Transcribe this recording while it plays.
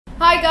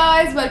Hi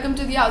guys, welcome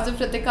to the House of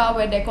Ritika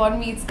where decor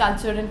meets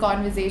culture and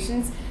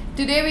conversations.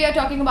 Today we are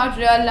talking about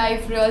real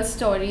life, real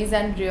stories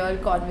and real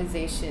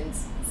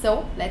conversations.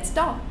 So let's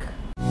talk.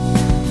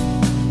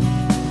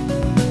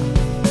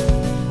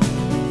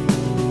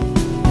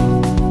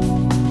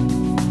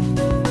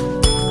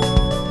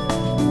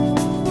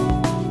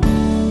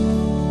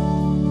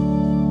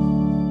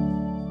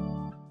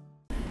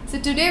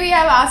 So today we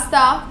have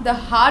Asta, the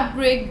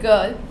heartbreak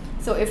girl.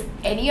 So if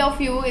any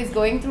of you is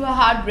going through a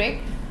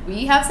heartbreak,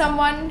 we have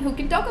someone who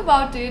can talk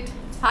about it.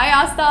 Hi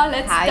Asta,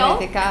 let's Hi talk.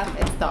 Ritika,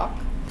 let's talk.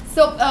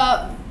 So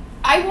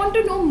I want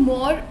to know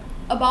more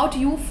about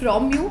you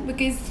from you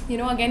because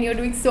again you're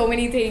doing so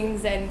many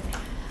things and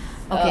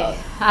Okay.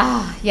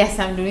 Yes,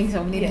 I'm doing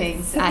so many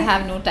things. I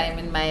have no time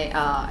in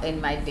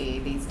my day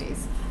these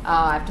days.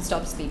 I have to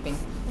stop sleeping.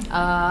 To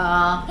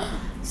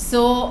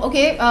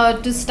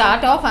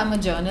start off, I'm a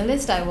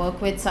journalist. I work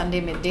with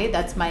Sunday Midday.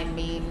 That's my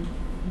main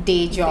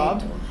day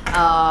job.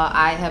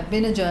 I have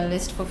been a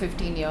journalist for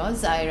 15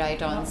 years. I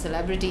write on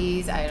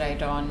celebrities, I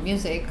write on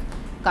music,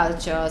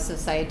 culture,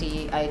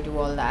 society, I do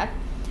all that.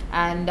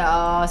 And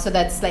so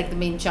that's like the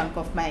main chunk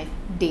of my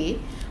day.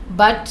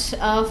 But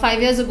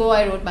 5 years ago,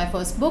 I wrote my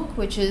first book,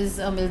 which is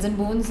Mills and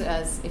Boons.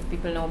 As if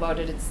people know about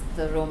it, it's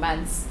the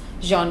romance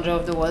genre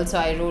of the world. So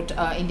I wrote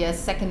India's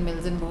second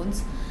Mills and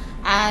Boons.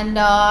 And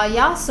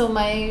so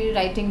my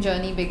writing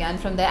journey began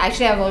from there.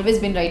 Actually, I've always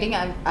been writing.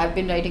 I've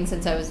been writing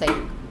since I was like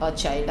a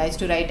child. I used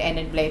to write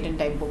Enid Blyton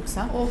type books,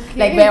 Okay.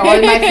 like where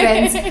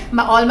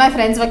all my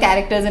friends were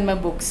characters in my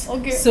books.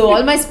 Okay. So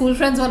all my school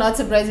friends were not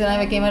surprised when I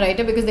became a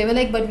writer because they were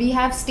like, "But we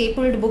have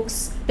stapled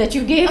books that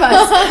you gave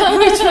us,"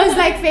 which was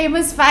like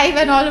Famous Five,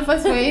 and all of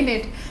us were in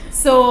it.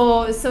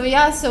 So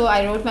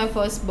I wrote my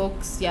first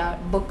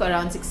book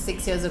around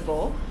six years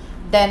ago.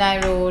 Then I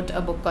wrote a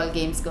book called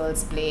Games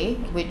Girls Play,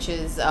 which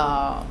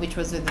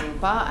was with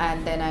Rupa,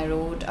 and then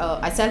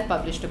I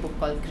self-published a book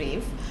called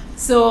Crave.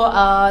 So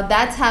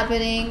that's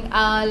happening.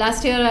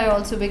 Last year I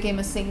also became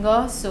a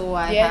singer, so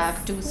I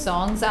have 2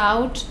 songs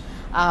out.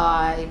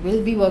 I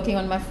will be working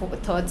on my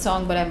third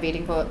song, but I'm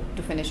waiting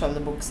to finish all the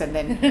books and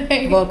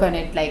then work on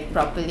it like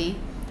properly.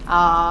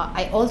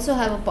 I also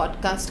have a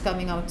podcast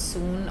coming out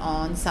soon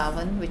on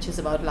Savan, which is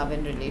about love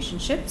and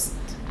relationships,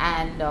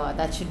 and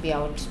that should be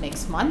out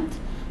next month.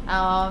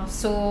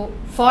 So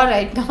for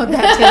right now,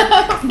 that is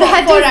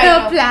the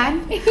plan.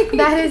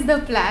 That is the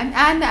plan.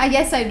 And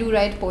yes, I do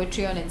write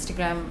poetry on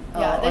Instagram.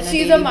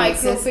 She's a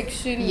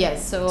microfiction.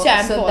 Yes, so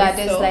champ that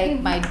is also. like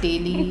my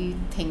daily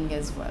thing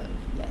as well.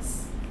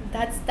 Yes.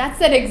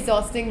 That's an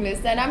exhausting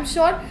list, and I'm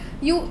sure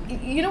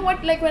you know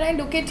what, like when I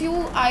look at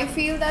you, I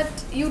feel that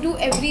you do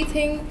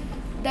everything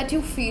that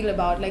you feel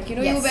about, like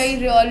you're very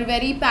real,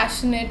 very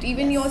passionate.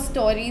 Even your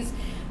stories,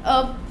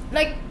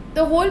 like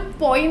the whole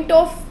point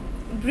of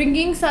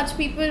bringing such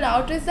people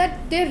out is that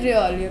they're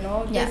real.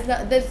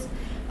 There's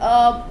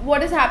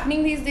what is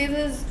happening these days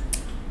is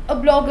a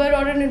blogger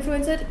or an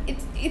influencer,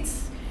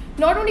 it's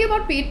not only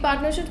about paid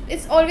partnerships,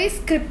 it's always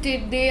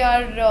scripted. They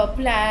are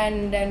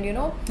planned, and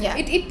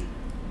it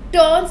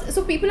turns,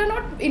 so people are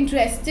not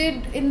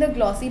interested in the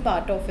glossy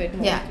part of it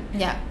more.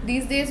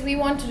 These days we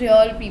want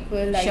real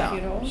people, like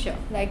Sure.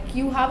 like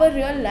you have a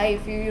real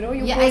life, you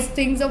post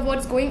things of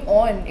what's going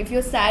on. If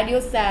you're sad, you're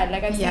sad.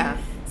 Like I've seen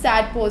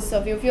sad posts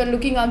of you. If you're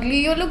looking ugly,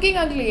 you're looking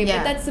ugly.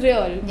 But that's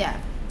real.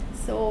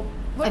 So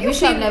what do you wish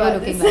feel I'm never about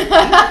looking this? ugly.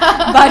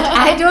 But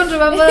I don't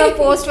remember a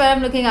post where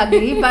I'm looking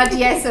ugly. But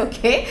yes,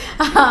 okay.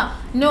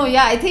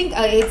 I think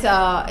it's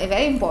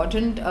very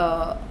important.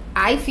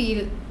 I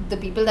feel the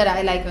people that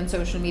I like on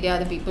social media are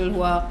the people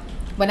who are,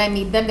 when I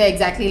meet them, they're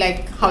exactly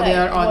like how they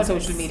are on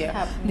social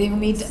media. They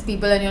meet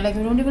people and you're like,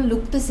 you don't even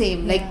look the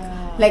same.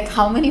 Like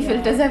how many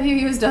filters have you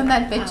used on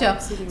that picture?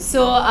 Absolutely.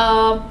 So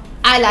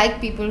I like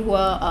people who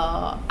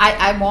are,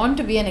 I want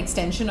to be an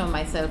extension of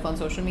myself on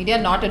social media,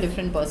 not a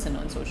different person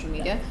on social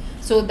media.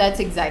 So that's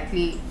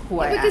exactly who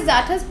I am. Because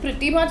that has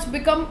pretty much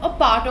become a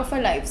part of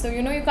our life. So,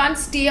 you can't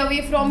stay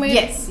away from it.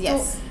 Yes.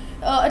 So,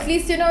 at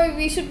least,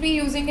 we should be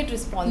using it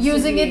responsibly.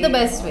 Using it the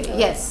best way.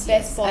 Yes.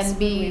 Best possible and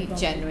be way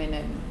genuine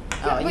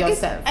and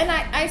yourself. And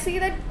I see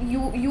that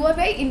you are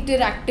very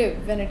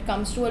interactive when it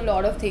comes to a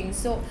lot of things.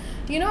 So,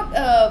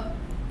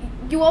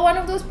 you are one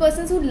of those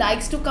persons who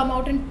likes to come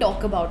out and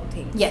talk about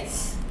things.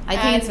 Yes, I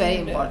think it's very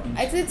important.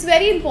 It's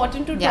very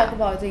important to talk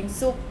about things.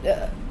 So,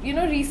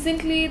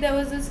 recently there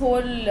was this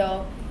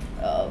whole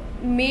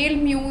male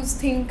muse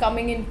thing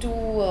coming into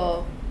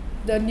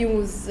the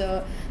news,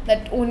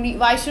 that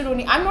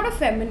I'm not a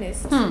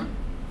feminist.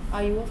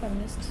 Are you a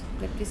feminist?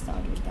 Let me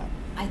start with that.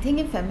 I think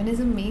if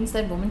feminism means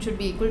that women should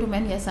be equal to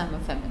men, yes, I'm a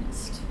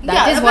feminist.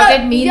 That is what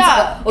it means.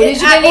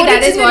 Originally,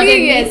 that is what it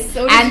means.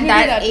 And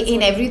that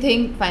in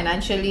everything,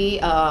 financially,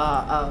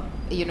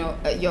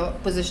 your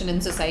position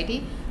in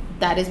society,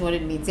 that is what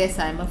it means. Yes,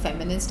 I'm a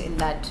feminist in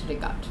that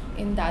regard.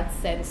 In that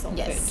sense of it.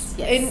 Yes.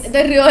 In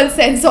the real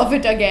sense of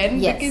it again.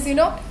 Yes.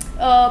 Because,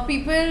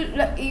 people,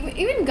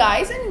 even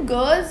guys and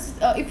girls,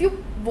 if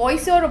you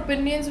voice your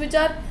opinions which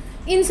are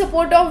in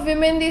support of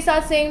women, they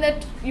start saying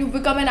that you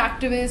become an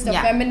activist, a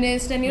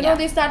feminist, and you know,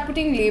 they start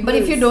putting labels. But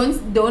if you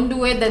don't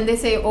do it, then they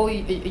say, oh,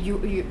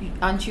 you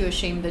aren't you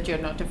ashamed that you're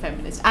not a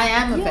feminist? I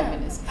am a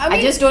feminist.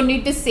 I just don't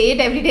need to say it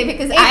every day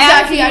because I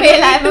am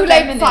female. I am a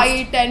feminist.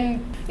 Fight,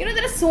 and you know,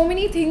 there are so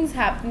many things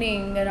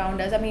happening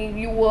around us. I mean,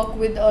 you work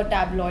with a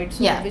tabloid,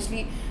 so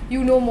obviously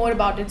you know more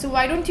about it. So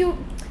why don't you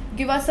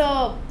give us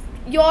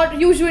your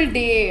usual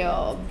day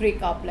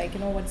breakup, like, you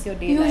know, what's your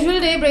day usual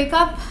like? Day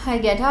breakup? I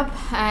get up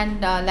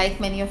and like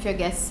many of your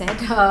guests said,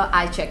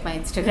 I check my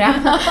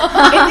Instagram.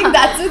 I think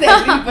that's with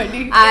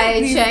everybody.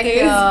 I check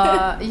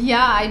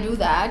I do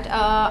that.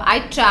 I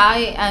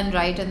try and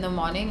write in the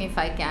morning if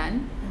I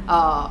can,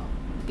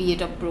 be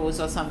it a prose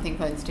or something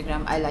for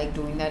Instagram. I like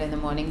doing that in the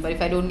morning, but if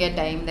I don't get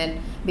time,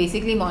 then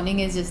basically morning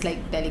is just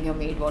like telling your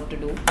maid what to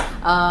do.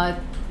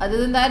 Other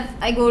than that,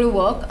 I go to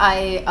work.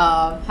 I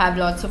have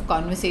lots of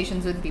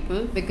conversations with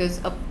people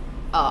because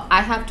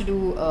I have to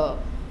do a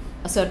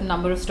certain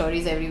number of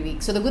stories every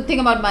week. So the good thing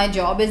about my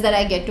job is that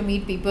I get to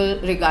meet people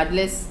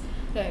regardless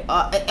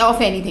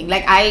of anything.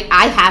 Like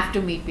I have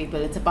to meet people.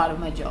 It's a part of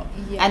my job,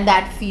 and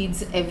that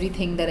feeds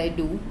everything that I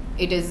do.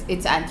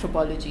 It's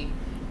anthropology.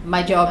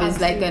 My job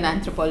is like an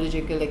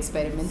anthropological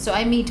experiment. So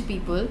I meet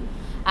people.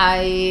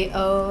 I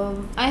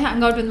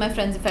hang out with my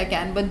friends if I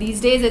can, but these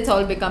days it's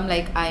all become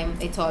like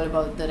it's all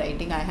about the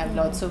writing. I have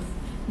lots of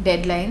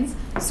deadlines,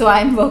 so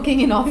I'm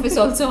working in office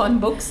also on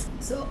books.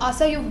 So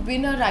Asa, you've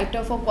been a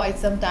writer for quite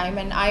some time,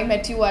 and I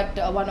met you at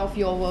one of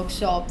your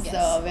workshops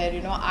where,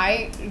 you know,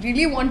 I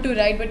really want to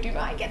write, but you know,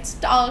 I get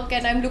stuck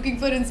and I'm looking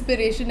for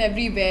inspiration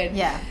everywhere.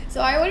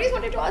 So I always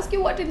wanted to ask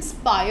you, what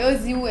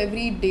inspires you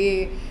every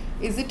day?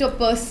 Is it a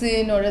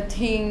person or a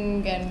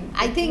thing? And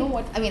I think,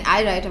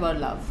 I write about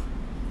love.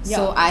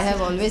 So I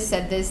have always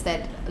said this,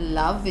 that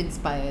love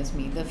inspires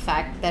me. The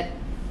fact that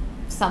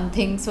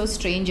something so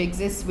strange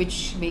exists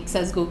which makes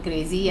us go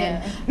crazy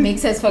and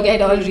makes us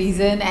forget all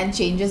reason and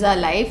changes our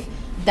life,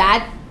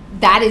 that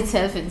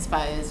itself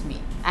inspires me.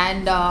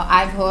 And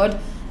I've heard,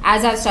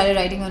 as I've started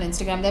writing on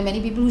Instagram, there are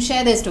many people who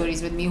share their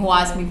stories with me, who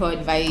ask me for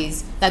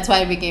advice. That's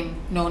why I became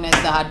known as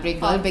the Heartbreak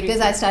Girl,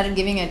 because I started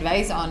giving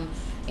advice on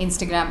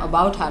Instagram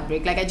about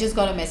heartbreak. Like, I just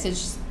got a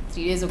message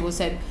 3 days ago,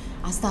 said,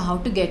 Asta, how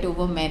to get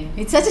over men.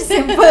 It's such a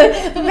simple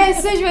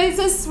message, but it's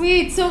so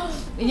sweet. So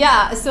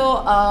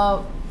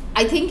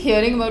I think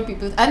hearing about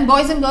people, and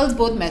boys and girls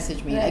both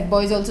message me. Like,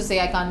 boys also say,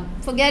 I can't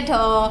forget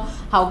her.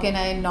 How can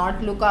I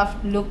not look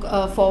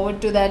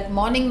forward to that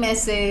morning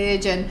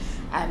message? And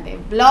they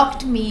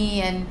blocked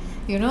me, and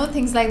you know,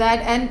 things like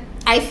that. And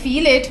I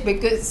feel it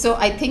because, so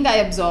I think I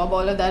absorb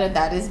all of that, and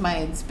that is my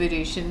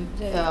inspiration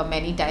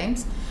many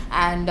times.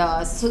 And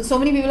so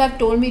many people have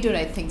told me to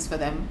write things for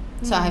them.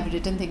 So I have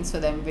written things for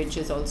them, which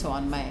is also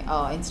on my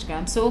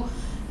Instagram. So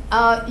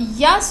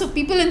so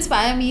people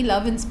inspire me,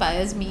 love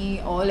inspires me,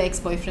 all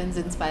ex-boyfriends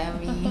inspire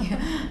me.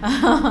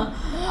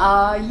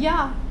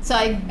 So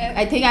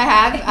I think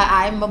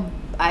I'm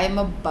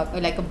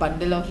like a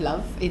bundle of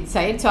love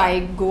inside. So I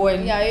go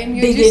and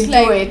dig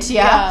into it,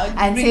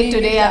 and say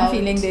today I'm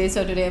feeling this,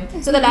 or today.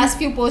 So the last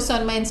few posts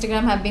on my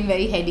Instagram have been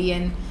very heady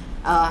and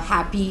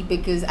happy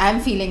because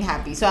I'm feeling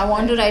happy. So I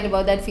want to write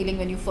about that feeling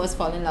when you first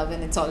fall in love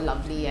and it's all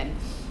lovely, and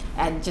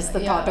just the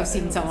thought of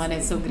seeing someone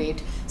is so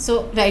great.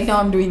 So right now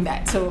I'm doing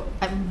that. So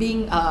I'm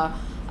being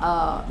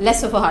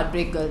less of a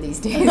heartbreak girl these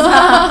days.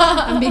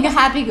 I'm being a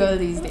happy girl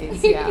these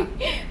days.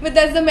 But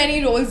that's the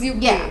many roles you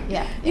play.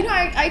 You know,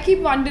 I keep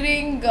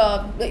wondering,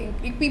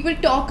 people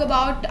talk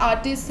about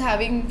artists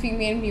having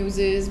female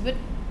muses, but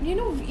you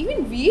know,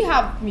 even we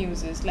have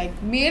muses. Like,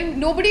 male,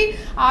 nobody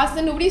asks,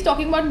 and nobody's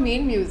talking about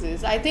male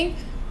muses. I think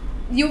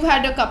you've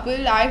had a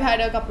couple, I've had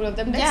a couple of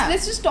them.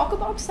 Let's just talk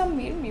about some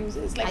male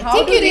muses. Like,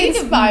 how do they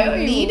inspire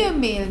you? You need a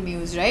male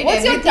muse, right?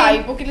 What's your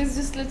type? Okay,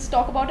 let's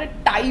talk about a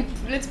type.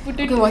 Let's put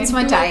it. Okay, what's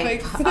my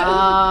type?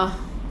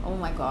 Oh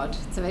my god,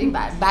 it's a very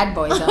bad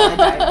boys are my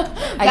type.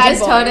 I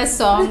just heard a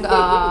song.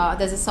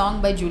 There's a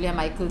song by Julia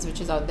Michaels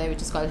which is out there,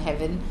 which is called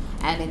Heaven,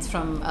 and it's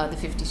from the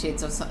 50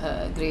 Shades of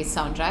Grey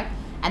soundtrack.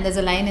 And there's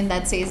a line in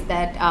that says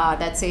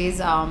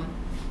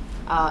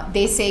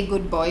they say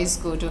good boys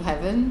go to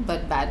heaven,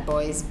 but bad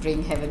boys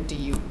bring heaven to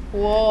you.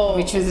 Whoa.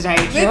 Which is right.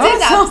 Which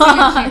is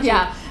absolutely true.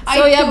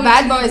 So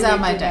bad boys are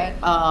my type.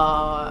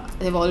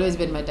 They've always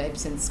been my type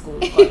since school,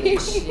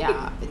 college.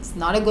 It's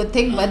not a good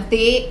thing, but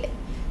they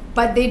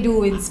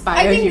do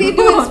inspire you. I think they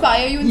do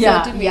inspire you in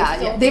certain ways.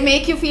 So. They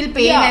make you feel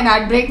pain and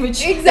heartbreak,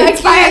 which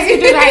inspires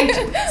you to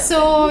write.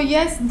 So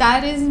yes,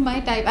 that is my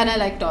type, and I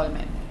like tall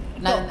men.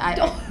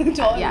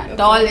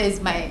 Tall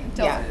is my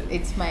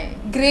it's my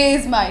grey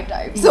is my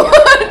type. So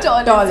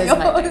tall is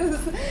my type.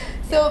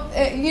 So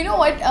you know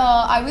what?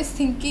 I was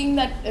thinking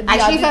that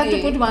actually, if I have to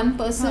put one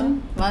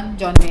person,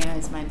 John Mayer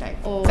is my type.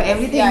 So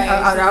everything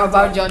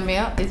about John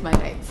Mayer is my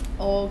type.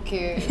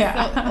 Okay.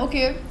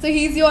 So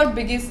he's your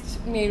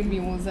biggest male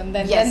muse, and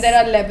then there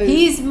are levels.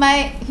 He's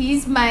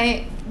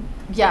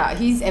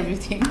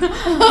everything.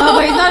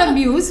 But he's not a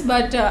muse,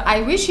 but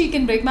I wish he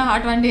can break my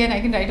heart one day and I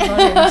can write about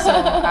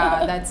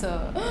him.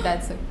 So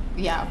that's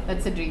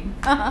a dream.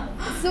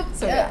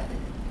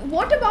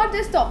 what about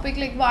this topic?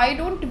 Like, why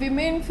don't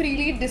women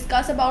freely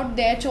discuss about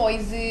their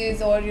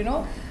choices or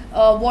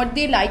what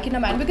they like in a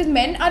man? Because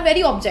men are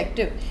very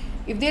objective.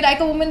 If they like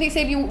a woman, they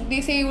say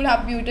you'll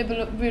have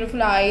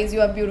beautiful eyes,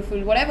 you have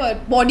beautiful whatever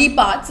body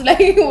parts. Like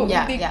we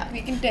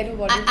can tell you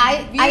what.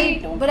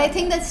 But I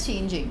think that's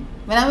changing.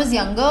 When I was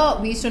younger,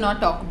 we used to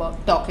not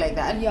talk like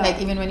that. Yeah. Like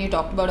even when you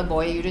talked about a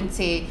boy, you didn't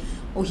say,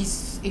 "Oh,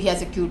 he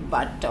has a cute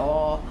butt,"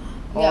 or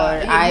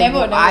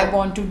never. I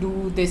want to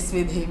do this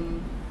with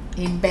him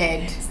in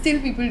bed.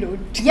 Still, people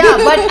don't. Yeah,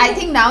 but I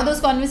think now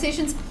those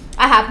conversations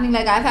are happening.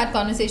 Like I've had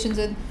conversations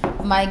with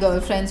my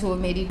girlfriends who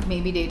have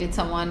maybe dated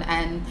someone,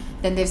 and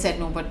then they've said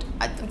no, but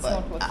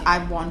I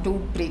want to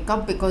break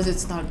up because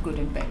it's not good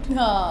in bed.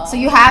 So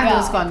you have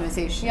those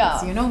conversations.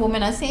 Yeah.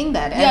 Women are saying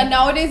that. Yeah,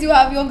 nowadays you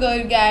have your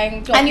girl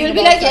gang and you'll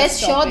be like, yes,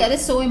 sure, that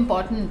is so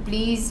important.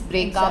 Please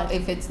break up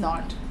if it's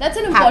not. That's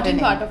an important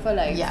part of her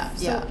life.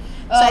 So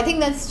I think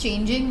that's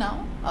changing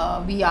now.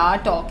 We are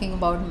talking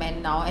about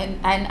men now,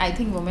 and I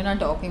think women are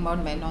talking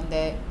about men on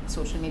their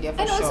social media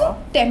for sure. And also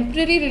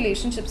temporary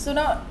relationships. So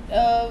now,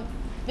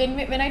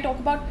 when I talk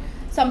about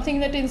something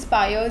that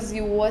inspires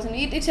you or something,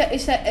 it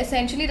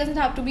essentially doesn't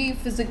have to be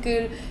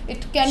physical.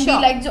 It can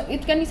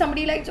be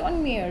somebody like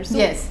John Mayer. So,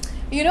 yes.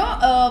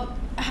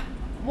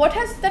 What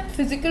has that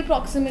physical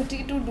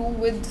proximity to do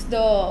with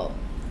the whole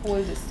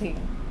this thing?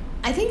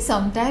 I think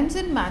sometimes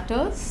it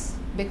matters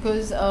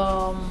because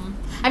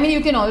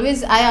you can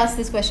always. I asked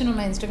this question on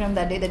my Instagram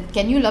that day, that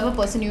can you love a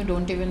person you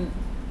don't even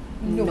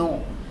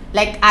know?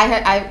 Like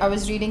I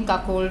was reading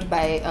Cuckold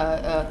by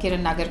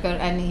Kiran Nagarkar,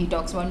 and he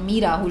talks about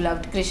Meera who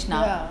loved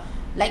Krishna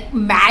like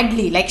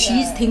madly, like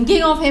she's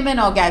thinking of him and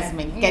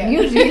orgasming. Can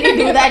you really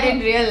do that in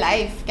real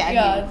life? Can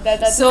you?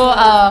 That's so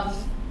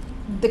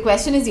the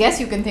question is, yes,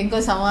 you can think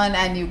of someone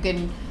and you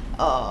can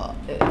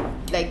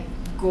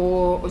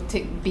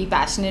be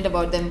passionate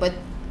about them, but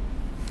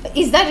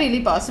is that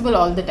really possible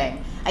all the time?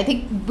 I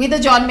think with a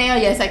John Mayer,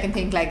 yes, I can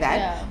think like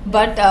that,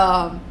 but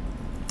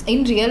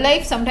in real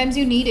life, sometimes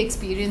you need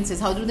experiences.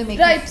 How do they make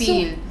you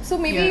feel? So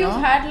maybe you've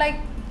had like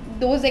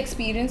those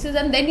experiences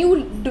and then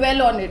you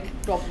dwell on it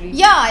properly.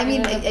 Yeah,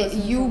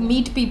 you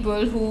meet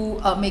people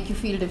who make you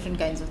feel different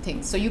kinds of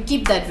things. So you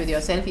keep that with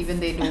yourself,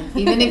 even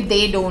if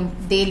they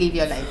don't, they live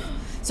your life.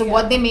 So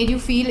what they made you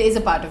feel is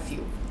a part of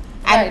you.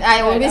 And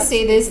I always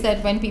say this,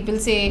 that when people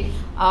say,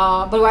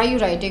 but why are you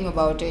writing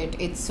about it?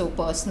 It's so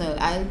personal.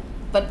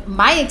 But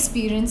my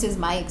experience is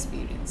my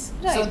experience.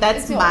 Right, so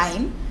that's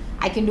mine.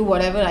 I can do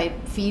whatever I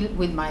feel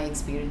with my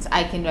experience.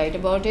 I can write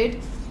about it.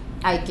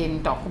 I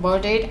can talk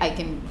about it. I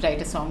can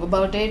write a song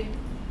about it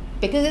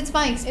because it's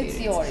my experience.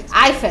 It's your experience.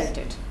 I felt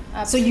it.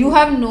 Absolutely. So you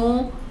have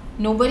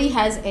nobody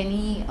has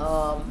any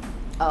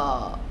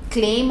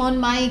claim on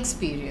my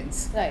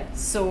experience. Right.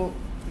 So,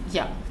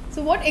 yeah.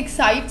 So what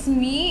excites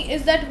me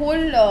is that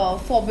whole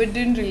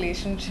forbidden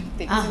relationship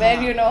thing, where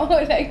you know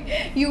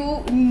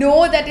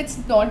that it's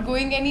not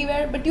going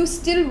anywhere, but you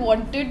still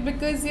want it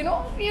because you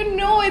know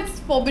it's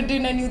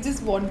forbidden and you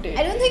just want it.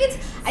 I don't think it's.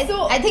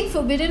 I think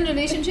forbidden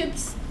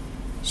relationships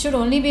should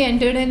only be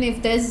entered in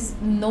if there's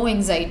no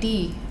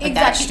anxiety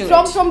attached to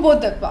it. From both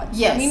the parts.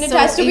 Yes. I mean, it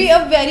has to be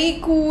a very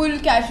cool,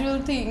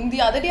 casual thing.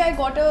 The other day I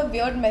got a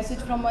weird message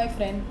from my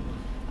friend.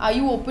 Are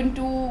you open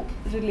to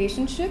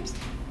relationships?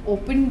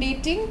 Open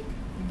dating,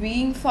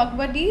 being fuck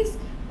buddies,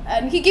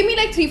 and he gave me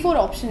like 3-4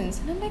 options,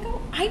 and I'm like,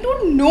 oh, I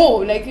don't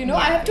know,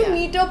 I have to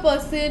meet a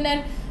person,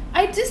 and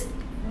I just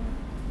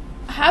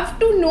have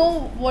to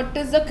know what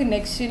is the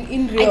connection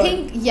in real.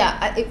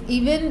 I think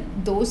even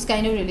those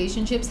kind of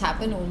relationships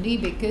happen only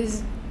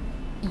because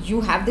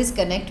you have this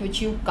connect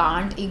which you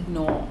can't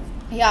ignore.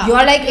 You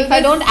are like, if I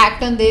don't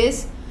act on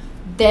this,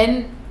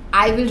 then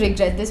I will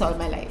regret this all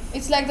my life.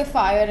 It's like the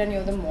fire and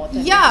you're the moth.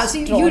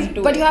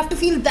 But you have to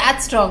feel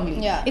that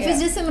strongly. If it's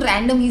just some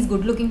random, he's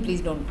good looking,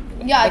 please don't do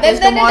it. Then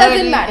it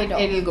doesn't matter.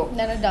 It'll go.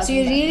 Then it doesn't so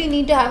you really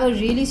need to have a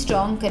really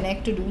strong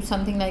connect to do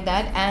something like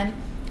that. And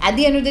at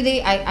the end of the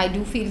day, I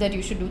do feel that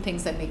you should do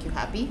things that make you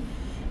happy,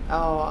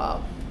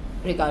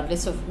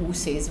 regardless of who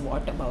says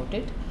what about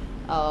it.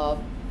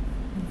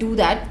 Do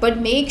that, but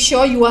make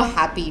sure you are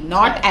happy,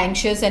 not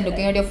anxious and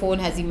looking at your phone,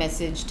 has he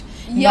messaged,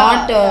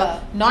 not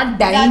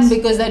dying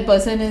because that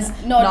person is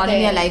not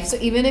in your life. So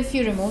even if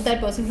you remove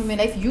that person from your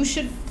life, you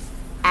should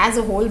as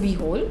a whole be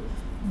whole,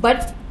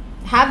 but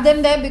have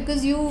them there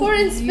because you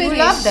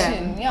love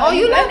them, or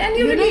you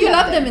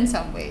love them in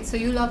some way, so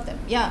you love them.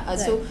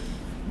 So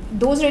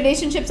those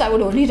relationships I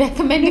would only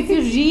recommend if you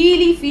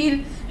really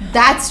feel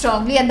that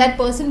strongly and that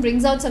person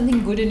brings out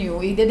something good in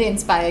you. Either they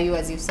inspire you,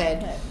 as you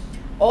said,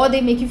 or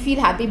they make you feel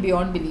happy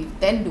beyond belief,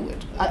 then do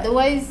it.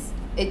 Otherwise,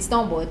 it's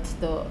not worth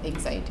the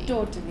anxiety.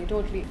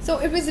 Totally. So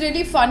it was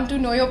really fun to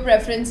know your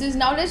preferences.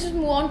 Now let's just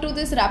move on to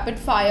this rapid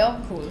fire.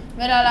 Cool.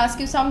 Where I'll ask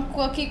you some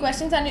quirky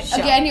questions and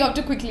again you have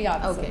to quickly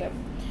answer them.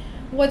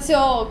 What's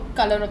your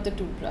color of the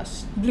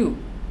toothbrush? Blue?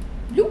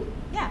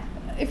 Yeah.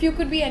 If you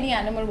could be any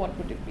animal, what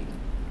would it be?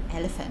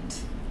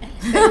 Elephant.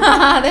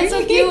 That's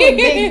so cute.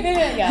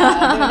 Yeah,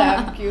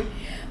 damn cute.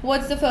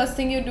 What's the first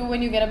thing you do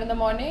when you get up in the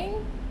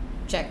morning?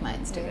 check my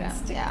Instagram. Yeah.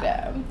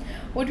 Instagram.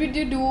 What would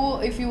you do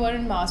if you were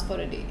in Mars for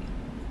a day?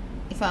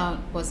 If I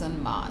was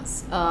on Mars,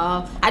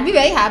 I'd be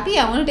very happy.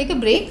 I want to take a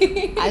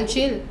break. I'll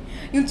chill.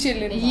 You chill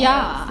in Mars.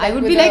 Yeah, I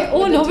would with be like, a- oh,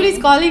 with a nobody's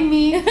gym. calling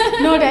me.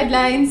 No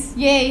deadlines.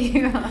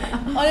 Yay.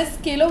 On a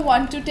scale of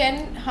 1 to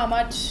 10, how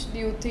much do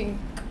you think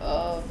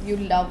you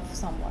love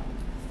someone?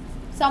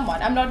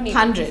 Someone. I'm not naming.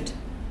 100.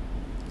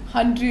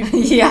 100.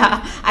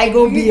 Yeah, I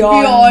go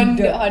beyond.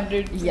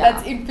 100. Yeah,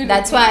 That's infinite.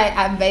 that's why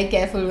I'm very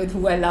careful with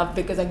who I love,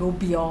 because I go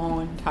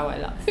beyond how I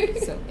love.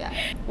 So yeah,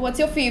 What's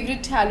your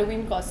favorite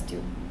Halloween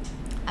costume?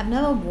 I've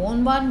never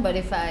worn one, but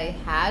if I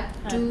had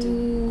Had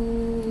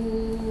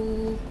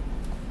to,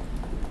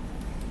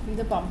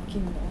 The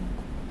pumpkin,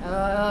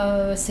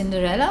 no?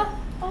 Cinderella.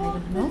 I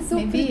don't know. that's so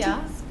Maybe pretty.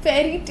 yeah.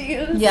 Fairy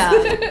tales. Yeah,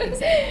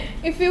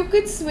 exactly. If you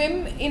could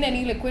swim in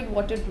any liquid,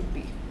 what it would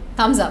be?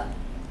 Thumbs up.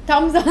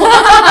 Thumbs up.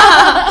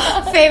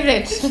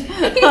 Favorite.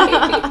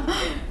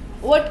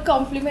 What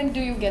compliment do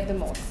you get the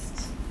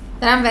most?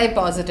 That I'm very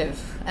positive,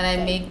 and I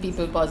Right. make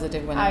people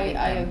positive when I I meet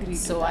them. agree to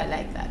So that. I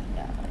like that.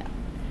 Yeah.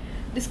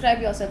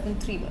 Describe yourself in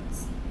 3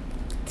 words.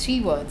 3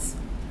 words.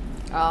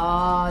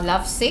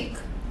 Lovesick.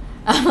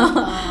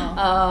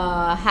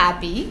 Ah.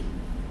 Happy.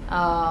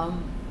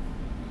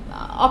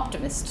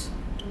 Optimist.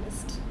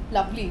 Optimist.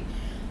 Lovely.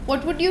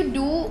 What would you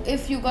do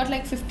if you got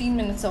like 15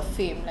 minutes of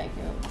fame? Like,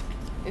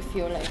 if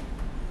you're like,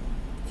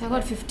 If I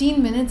got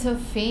 15 minutes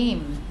of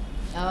fame,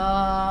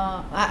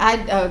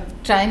 I'd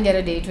try and get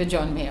a date with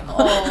John Mayer.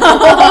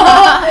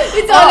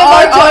 it's all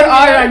about John or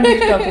Mayer. Ranbir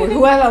Kapoor.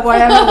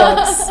 Whatever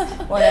works.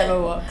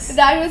 Whatever works.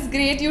 That was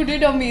great. You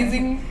did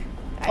amazing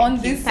on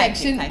Thank you, this thank you,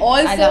 section. thank you.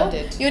 Also, I loved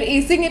it. you're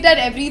acing it at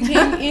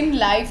everything in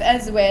life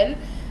as well.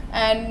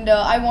 And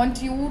I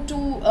want you to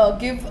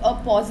give a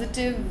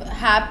positive,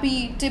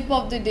 happy tip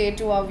of the day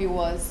to our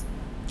viewers.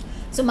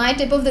 So my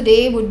tip of the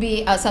day would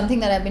be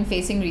something that I've been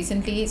facing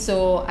recently. So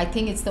I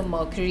think it's the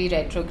Mercury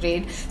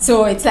retrograde.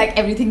 So it's like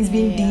everything's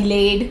being Yeah.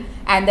 delayed,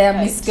 and there are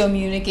Right.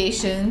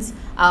 miscommunications,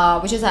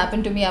 which has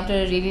happened to me after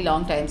a really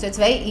long time. So it's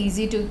very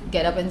easy to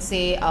get up and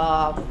say,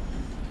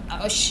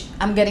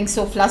 I'm getting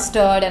so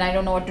flustered and I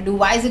don't know what to do.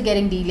 Why is it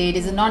getting delayed?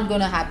 Is it not going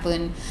to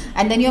happen?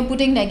 And then you're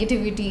putting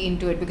negativity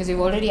into it, because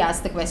you've already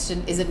asked the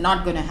question, is it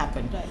not going to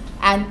happen? Right.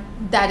 And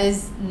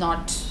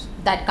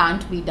that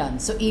can't be done.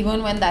 So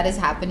even when that is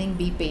happening,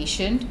 be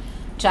patient,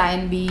 try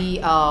and be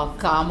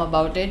calm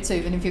about it. So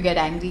even if you get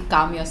angry,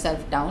 calm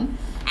yourself down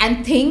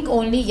and think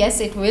only, yes,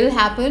 it will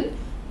happen.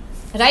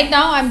 Right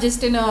now I'm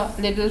just in a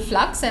little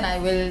flux and I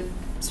will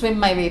swim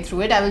my way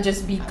through it. I will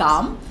just be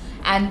calm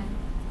and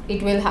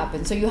it will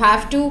happen. So you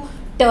have to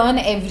turn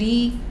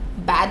every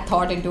bad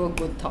thought into a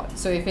good thought.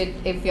 So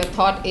if your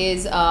thought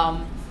is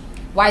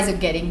why is it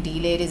getting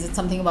delayed, is it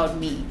something about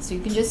me, so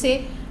you can just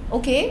say,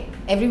 okay,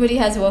 everybody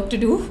has work to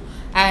do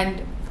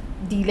and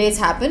delays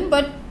happen,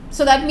 but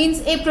so that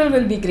means April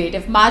will be great.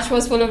 If March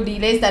was full of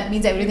delays, that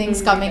means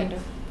everything's April will be coming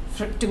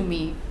better. to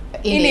me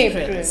In in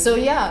April. April. So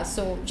yeah,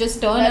 so just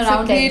turn That's a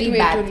around great every way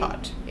bad to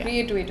thought. Yeah.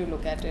 great way to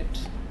look at it.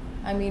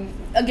 I mean,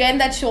 again,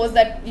 that shows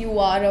that you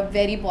are a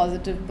very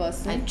positive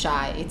person. I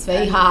try. It's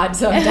very hard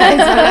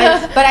sometimes,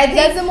 but I think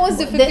That's the most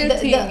difficult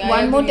thing, I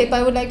one more agree. tip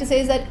I would like to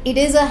say is that it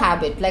is a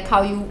habit. Like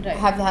how you Right.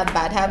 have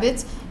bad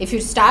habits. If you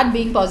start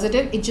being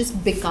positive, it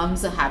just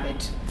becomes a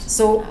habit.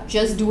 So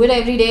just do it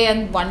every day,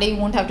 and one day you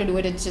won't have to do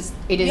it. It is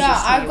Yeah,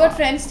 just who I've you got are.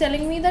 friends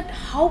telling me that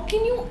how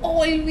can you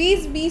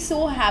always be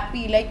so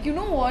happy? Like, you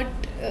know what?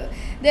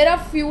 There are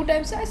few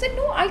times I said,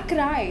 no, I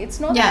cry. It's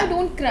not that I Yeah.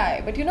 don't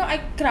cry, but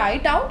I cry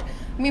it out.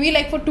 Maybe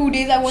like for 2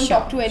 days I won't Sure,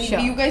 talk to anybody. sure.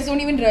 You guys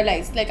don't even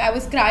realize. Like I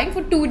was crying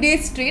for 2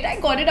 days straight. I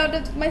got it out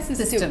of my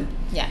system.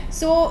 Yeah.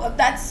 So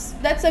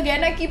that's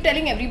again, I keep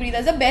telling everybody,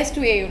 that's the best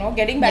way,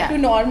 getting back Yeah.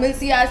 to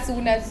normalcy as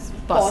soon as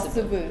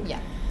possible. Yeah.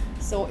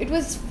 So it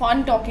was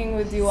fun talking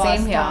with you,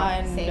 Same Astha, here,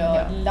 and same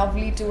here.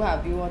 lovely to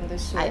have you on the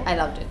show. I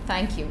loved it.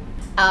 Thank you.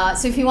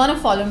 So if you want to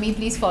follow me,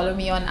 please follow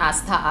me on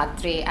Astha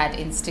Atre at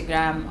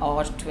Instagram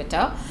or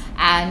Twitter.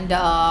 And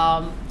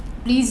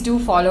please do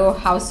follow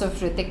House of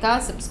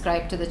Ritika,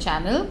 subscribe to the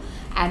channel.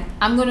 And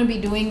I'm going to be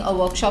doing a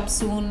workshop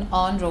soon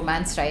on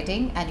romance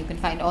writing, and you can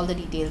find all the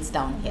details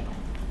down here.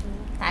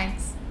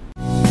 Thanks.